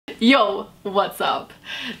Yo, what's up?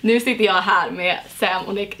 Nu sitter jag här med Sam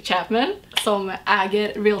och Nick Chapman som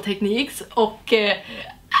äger Real Techniques och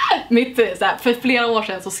för flera år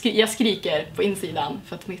sedan så jag skriker på insidan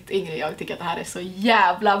för att mitt yngre jag tycker att det här är så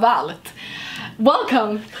jävla ballt.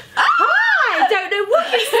 Welcome! Hi! I don't know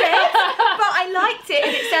what you said, but I liked it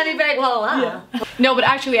and it sounded very well. Yeah. No, but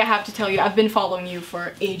actually I have to tell you, I've been following you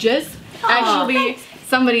for ages. Actually,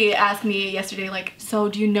 somebody asked me yesterday, like, so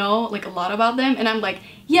do you know like a lot about them? And I'm like,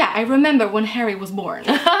 yeah, I remember when Harry was born.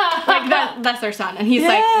 Like that's our son. And he's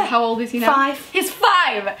like, how old is he now? 5. He's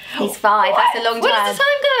 5! He's 5, that's a long time. Where does the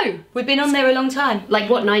time go? We've been on there a long time. Like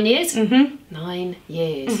what, 9 years? Mm-hmm. 9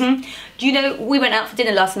 years. Mm-hmm. Do you know, we went out for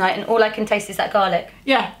dinner last night and all I can taste is that garlic.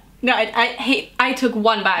 Yeah. No, I took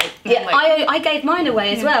one bite. Yeah, like, I gave mine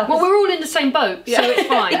away as well. Well, we're all in the same boat, so it's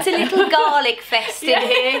fine. It's a little garlic fest in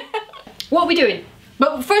here. What are we doing?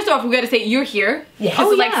 But first off, we gotta say you're here. Yes.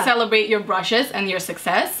 To like celebrate your brushes and your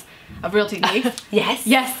success of Real Techniques. Yes.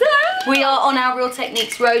 Yes. We are on our Real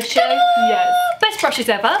Techniques roadshow. Yes. Best brushes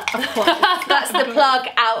ever. Of course. That's the plug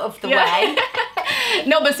out of the way.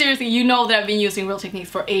 No, but seriously, you know that I've been using Real Techniques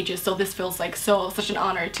for ages, so this feels like such an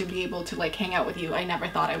honor to be able to like hang out with you. I never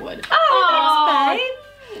thought I would. Oh, thanks,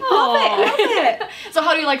 babe. Love it, love it. So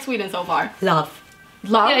how do you like Sweden so far? Love.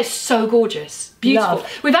 Love? Yeah, it's so gorgeous. Beautiful.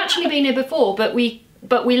 Love. We've actually been here before, but we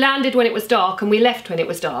landed when it was dark and we left when it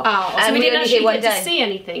was dark. Oh, so and we didn't actually get day. to see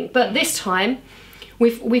anything. But this time,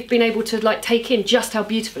 we've been able to like take in just how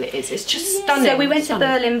beautiful it is. It's just stunning. So we went to Stunning.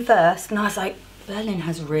 Berlin first and I was like, Berlin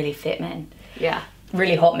has really fit men. Yeah.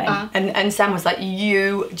 Really hot men. And Sam was like,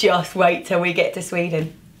 you just wait till we get to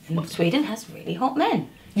Sweden. And Sweden has really hot men.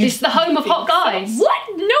 It's the home of hot guys.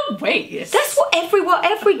 What? No way. That's what every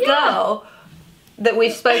girl that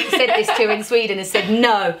we've said this to in Sweden has said,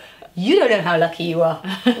 no, you don't know how lucky you are.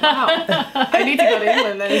 Wow. I need to go to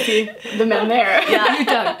England and see the men there. Yeah, you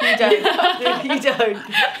don't. You don't.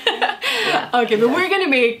 Yeah. Okay, but we're gonna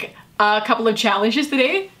make a couple of challenges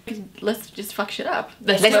today. Let's just fuck shit up.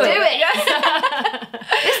 Let's do it. Yes.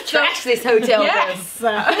 Let's trash this hotel room.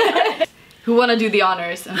 Yes. Who wanna do the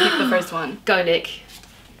honors and pick the first one? Go, Nick.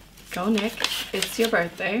 Go, Nick. It's your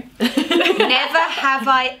birthday. Never have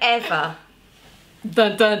I ever.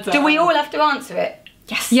 Dun, dun, dun. Do we all have to answer it?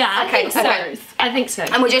 Yes. Yeah, I Okay, think so. okay. I think so.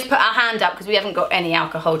 And we'll just put our hand up because we haven't got any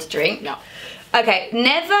alcohol to drink. No. Okay,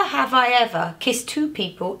 never have I ever kissed 2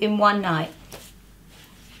 people in one night.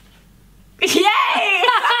 Yay!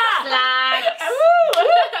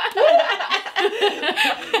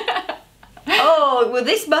 Oh, well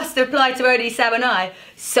this must apply to only Sam and I.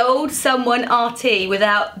 Sold someone RT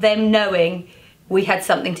without them knowing we had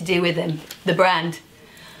something to do with them. The brand.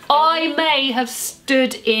 I may have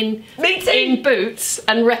stood in boots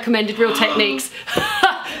and recommended Real Techniques.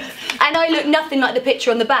 And I look nothing like the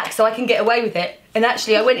picture on the back, so I can get away with it. And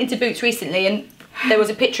actually I went into Boots recently and there was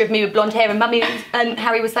a picture of me with blonde hair and Mummy and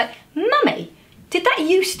Harry was like, Mummy, did that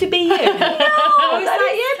used to be you? No, I was like,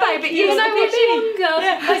 yeah babe, it used to be me.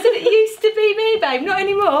 Yeah, I said it used to be me babe, not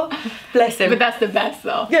anymore. Bless him. But that's the best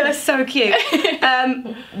though. Yeah, that's so cute.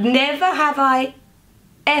 Never have I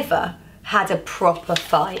ever had a proper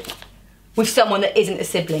fight with someone that isn't a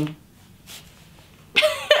sibling.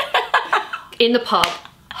 In the pub.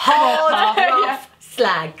 Hard, rough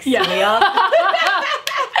slags. Yeah. We are.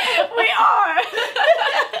 We are.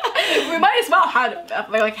 We might as well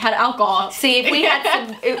had alcohol. See, if we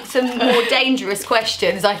had some more dangerous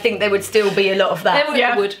questions, I think there would still be a lot of that.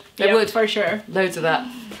 There would. For sure. Loads of that.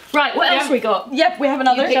 Right, what else we got? Yep, we have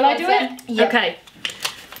another. You Shall I pick do one, it? Sam? Yep. Okay.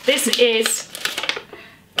 This is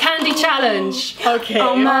Candy Challenge. Okay.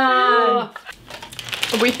 Oh man.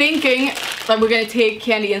 We're thinking that we're gonna take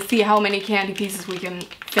candy and see how many candy pieces we can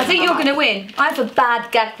fit. I think you're going to win. I have a bad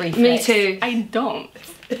gag reflex. Me too. I don't.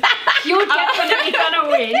 You're definitely gonna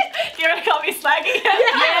win. You're gonna call me slaggy?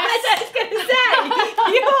 Yes, I was going to say.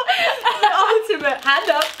 You're the ultimate. Hand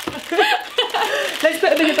up. Let's put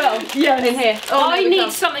them in a bowl. Yeah. In here. Oh, I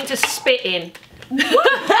need something to spit in. The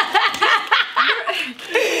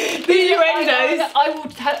innuendos. I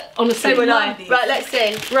will honestly. So will I. Right, let's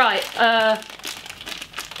see. Right,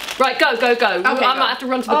 right, go. Okay, I might have to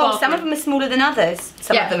run to the bathroom. Some of them are smaller than others.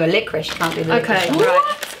 Some of them are licorice. You can't do the licorice. Okay, one.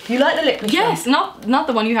 right. You like the licorice? Yes, not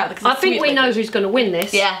the one you have. I think we know who's going to win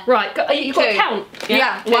this. Yeah. Right, you've got to 2. count.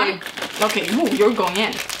 Yeah, 1. Okay, ooh, you're going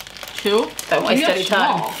in. 2. Don't waste any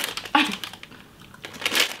time. Small.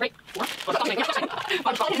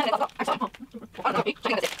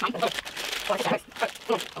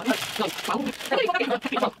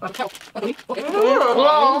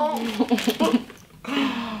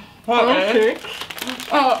 Okay.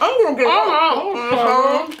 I'm gonna get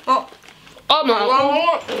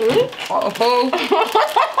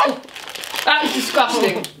That was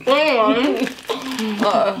disgusting.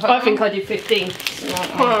 I think I did 15.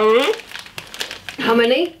 How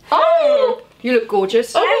many? Oh! You look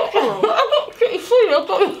gorgeous. I got pretty free. I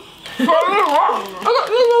got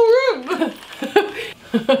no room.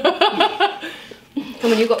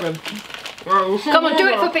 Come on, you got room. Come on, do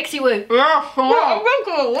it for Pixiwoo. Yeah, I'm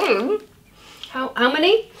gonna win. How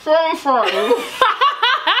many? 35.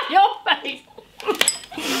 Your face.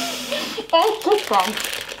 I'll keep them.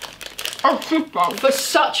 I'll keep them. For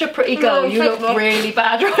such a pretty girl, you look really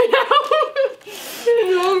bad right now.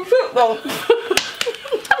 I'll keep them.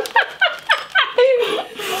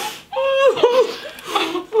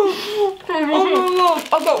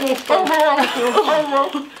 I got more stuff.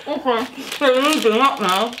 Okay. They're losing up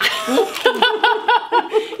now.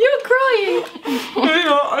 You're crying.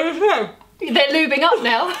 Yeah, They're lubing up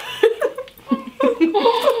now.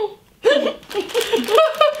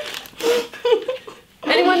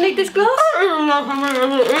 Anyone need this glass?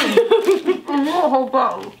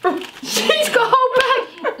 She's got a whole bag.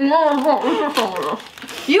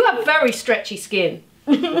 You have very stretchy skin.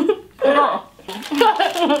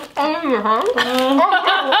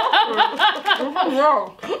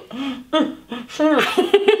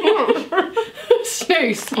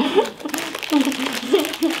 Snooze.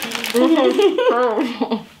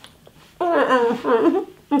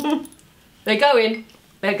 They're going.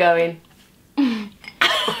 They're going.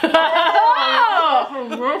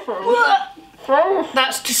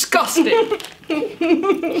 That's disgusting.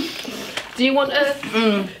 Do you want a...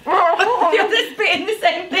 You're just spitting the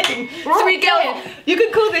same thing. 3 girls. You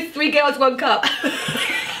could call this 3 girls, 1 cup.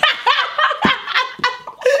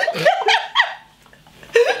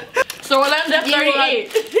 So I'll end up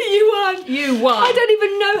 38. You won. You won. I don't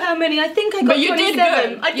even know how many. I think I got But you 27.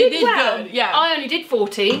 did good. I did, You well. good. Yeah. I only did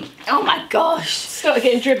 14. Oh my gosh. Started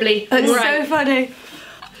getting dribbly. That's so funny.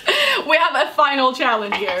 We have a final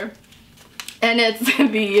challenge here. And it's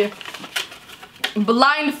the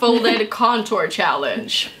blindfolded contour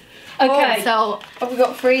challenge. Okay. So, Have we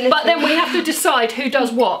got 3 But then we have to decide who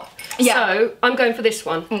does what. Yeah. So, I'm going for this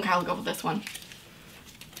one. okay, I'll go with this one.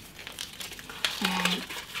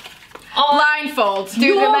 Blindfold.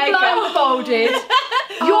 You're the makeup. blindfolded.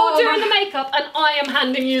 You're doing the makeup and I am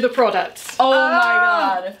handing you the products. Oh my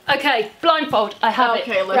god. Okay, blindfold. I have it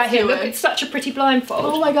Okay, let's right here. do Look, it. it's such a pretty blindfold.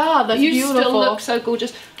 Oh my god, that's You beautiful. still look so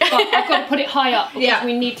gorgeous. But I've got to put it high up because Yeah.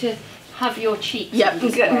 we need to have your cheeks. Yep. on I'm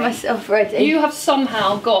display. getting myself ready. You have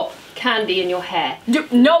somehow got candy in your hair.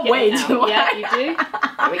 No, Get wait. it out. Yeah, you do.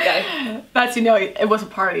 There we go. That's, you know, it was a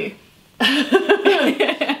party.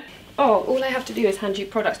 Oh, all I have to do is hand you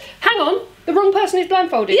products. Hang on, the wrong person is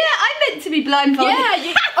blindfolded. Yeah, I meant to be blindfolded. Yeah, of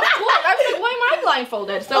course. I was like, why am I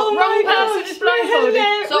blindfolded? So, Oh wrong my person gosh, is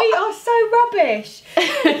blindfolded. So we are so rubbish.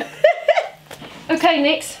 Okay,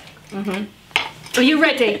 Nix. Are you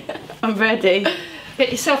ready? I'm ready. Get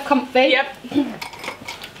yourself comfy. Yep.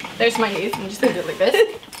 There's my knees. I'm just gonna do it like this.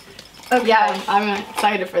 Okay. Yeah, I'm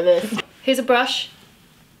excited for this. Here's a brush.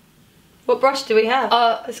 What brush do we have?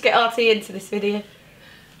 Uh, Let's get RT into this video.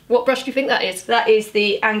 What brush do you think that is? That is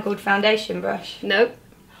the angled foundation brush. Nope.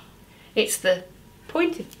 It's the...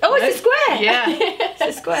 Pointed. Oh, it's a square. Yeah. It's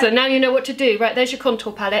a square. So now you know what to do. Right, there's your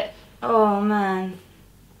contour palette. Oh man.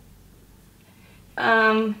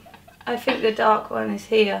 I think the dark one is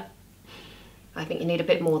here. I think you need a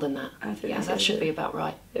bit more than that. I think Yeah, this that is should it. be about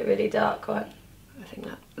right. The really dark one. I think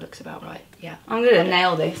that looks about right. Yeah. I'm gonna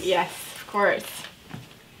nail this. Yes, of course.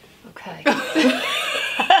 Okay.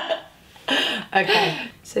 Okay.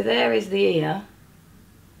 So there is the ear.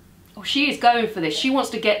 Oh, she is going for this. She wants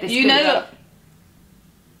to get this. You good. know.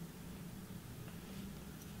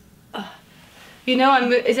 You know,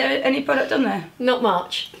 is there any product on there? Not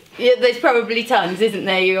much. Yeah, there's probably tons, isn't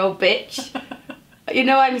there, you old bitch? You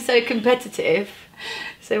know I'm so competitive.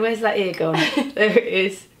 So where's that ear gone? There it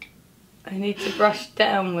is. I need to brush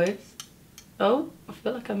downwards. Oh, I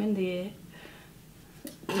feel like I'm in the ear.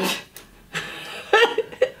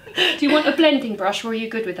 Do you want a blending brush, or are you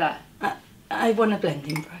good with that? I want a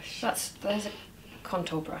blending brush. There's a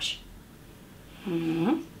contour brush.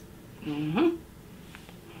 I'm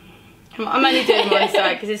only doing one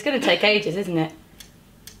side because it's going to take ages, isn't it?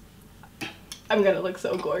 I'm gonna look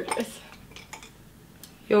so gorgeous.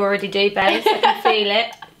 You already do, babes. I can feel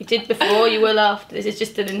it. You did before, you will after. This is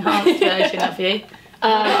just an enhanced version of you.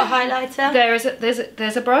 Got a highlighter.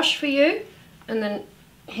 There's a brush for you, and then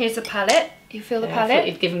here's a palette. You feel the I thought palette?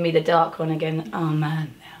 you'd given me the dark one again. Oh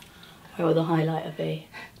man, where will the highlighter be?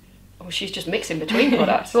 Oh, she's just mixing between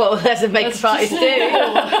products. Well, that's a makeup artist too. I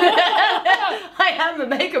am a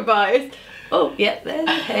makeup artist. Oh, yeah, there's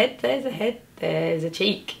a head, there's a head, there's a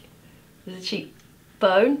cheek. There's a cheek.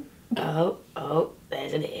 bone. Oh,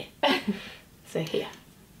 there's an ear. So here.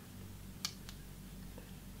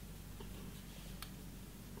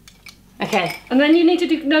 Okay. And then you need to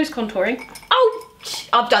do nose contouring. Oh,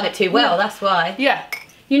 I've done it too well, that's why. Yeah.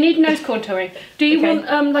 You need nose contouring. Do you Okay.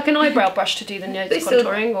 want like an eyebrow brush to do the nose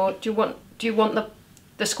contouring, or do you want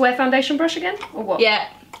the square foundation brush again, or what? Yeah.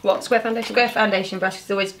 What, square foundation? Square foundation brush is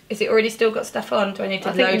always. Is it already still got stuff on? Do I need to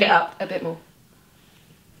I think you load need it up? a bit more.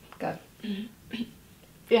 Go.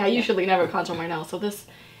 Yeah, I usually never contour my nails, so this...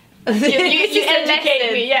 you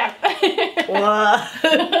educated me, yeah.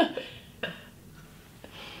 What?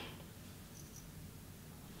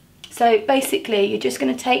 So basically, you're just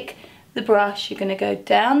going to take the brush, you're going to go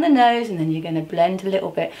down the nose, and then you're going to blend a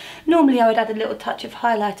little bit. Normally, I would add a little touch of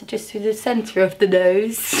highlighter just through the centre of the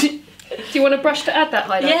nose. Do you want a brush to add that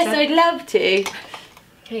highlighter? Yes, I'd love to.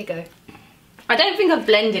 Here you go. I don't think I've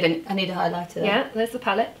blended and I need a highlighter though. Yeah, there's the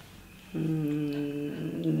palette.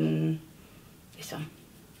 This one.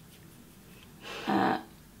 A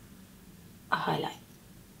highlight.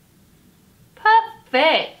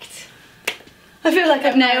 Perfect. I feel like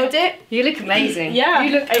I've nailed it. You look amazing. Yeah,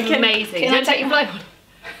 You look amazing. can I Don't take your blow on.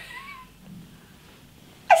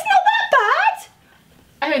 It's not that bad.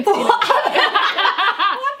 I haven't seen What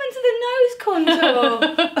happened to the nose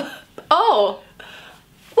contour? Oh!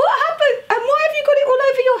 What happened? And why have you got it all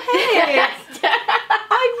over your hair?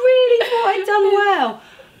 I really thought I'd done well.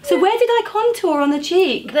 So where did I contour on the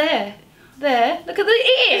cheek? There. Look at the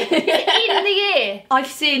ear. It's in the ear. I've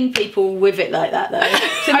seen people with it like that though.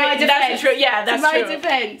 To my defense. That's true, yeah, that's to my true.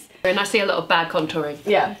 defense. And I see a lot of bad contouring.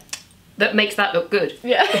 Yeah. That makes that look good.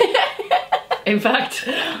 Yeah. In fact.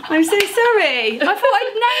 I'm so sorry. I thought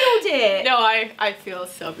I'd nailed it. No, I feel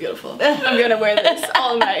so beautiful. I'm gonna wear this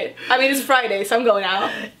all night. I mean, it's Friday, so I'm going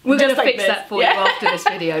out. We're going Just to like fix this. that for you after this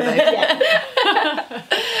video, babe.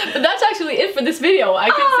 But that's actually it for this video. I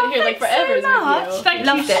could sit here like thanks forever so much. with you. Thank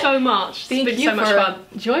Loved you it. so much. Thank It's been you so much for fun.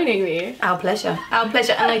 joining me. Our pleasure. Our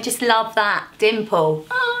pleasure. And I just love that dimple.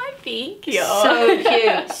 Oh, thank you. So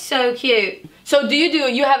cute. So cute. So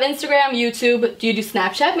you have Instagram, YouTube, do you do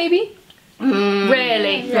Snapchat maybe?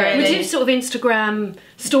 Rarely. We do sort of Instagram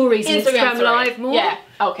stories and Instagram stories. Live more. Yeah,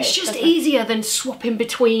 okay. It's just that's easier than swapping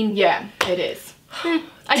between Yeah, it is.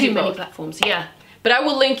 I too do many both. platforms, yeah. But I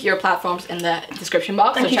will link your platforms in the description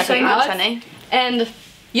box, Thank so you check so them much, out. honey. And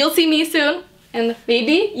you'll see me soon. And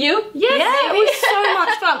maybe you? Yes, Yeah, it was so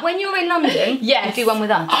much fun. When you're in London, Yes. do one with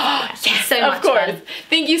us. Yes, so much of course. fun.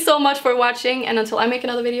 Thank you so much for watching, and until I make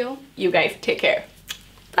another video, you guys take care.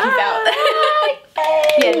 Peace out.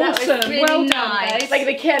 Yeah, that was Awesome. really Well done, nice. babe. Like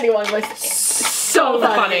the candy one was So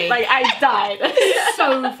funny. Like I died.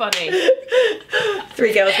 So funny.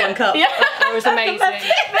 3 girls, 1 cup. Yeah. That was amazing.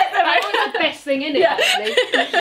 That was the best thing in it, actually.